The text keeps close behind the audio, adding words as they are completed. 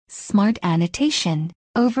Smart Annotation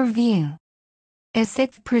Overview.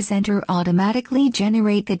 Assist presenter automatically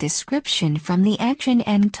generate the description from the action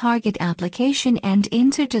and target application and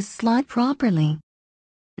insert a slide properly.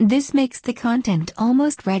 This makes the content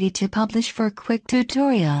almost ready to publish for quick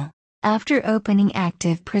tutorial. After opening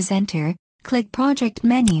Active Presenter, click Project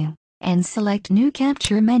menu, and select New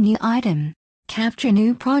Capture menu item. Capture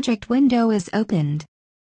New Project window is opened.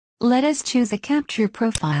 Let us choose a capture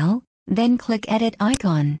profile, then click Edit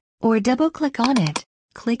icon, or double-click on it.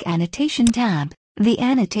 Click Annotation tab. The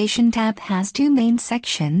Annotation tab has two main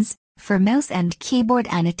sections, for mouse and keyboard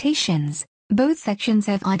annotations. Both sections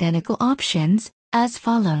have identical options, as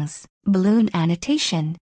follows. Balloon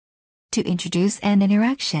Annotation. To introduce an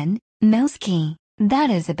interaction, mouse key, that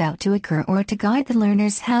is about to occur or to guide the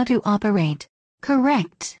learners how to operate.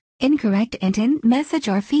 Correct, incorrect intent message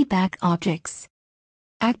or feedback objects.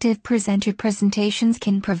 Active Presenter presentations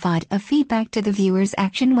can provide a feedback to the viewer's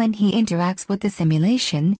action when he interacts with the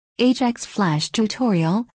simulation, Ajax Flash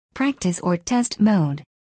tutorial, practice or test mode.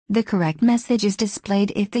 The correct message is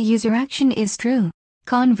displayed if the user action is true.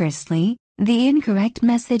 Conversely, the incorrect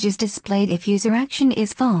message is displayed if user action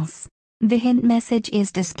is false. The hint message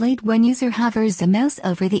is displayed when user hovers the mouse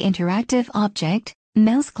over the interactive object,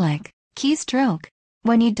 mouse click, keystroke.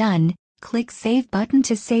 When you're done, click Save button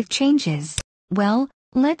to save changes. Well,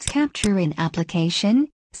 let's capture an application,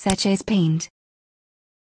 such as Paint.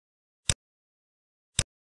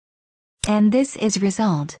 And this is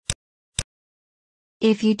result.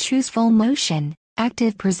 If you choose full motion,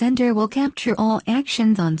 Active Presenter will capture all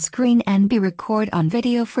actions on screen and be recorded on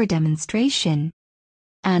video for demonstration.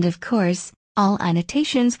 And of course, all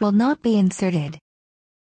annotations will not be inserted.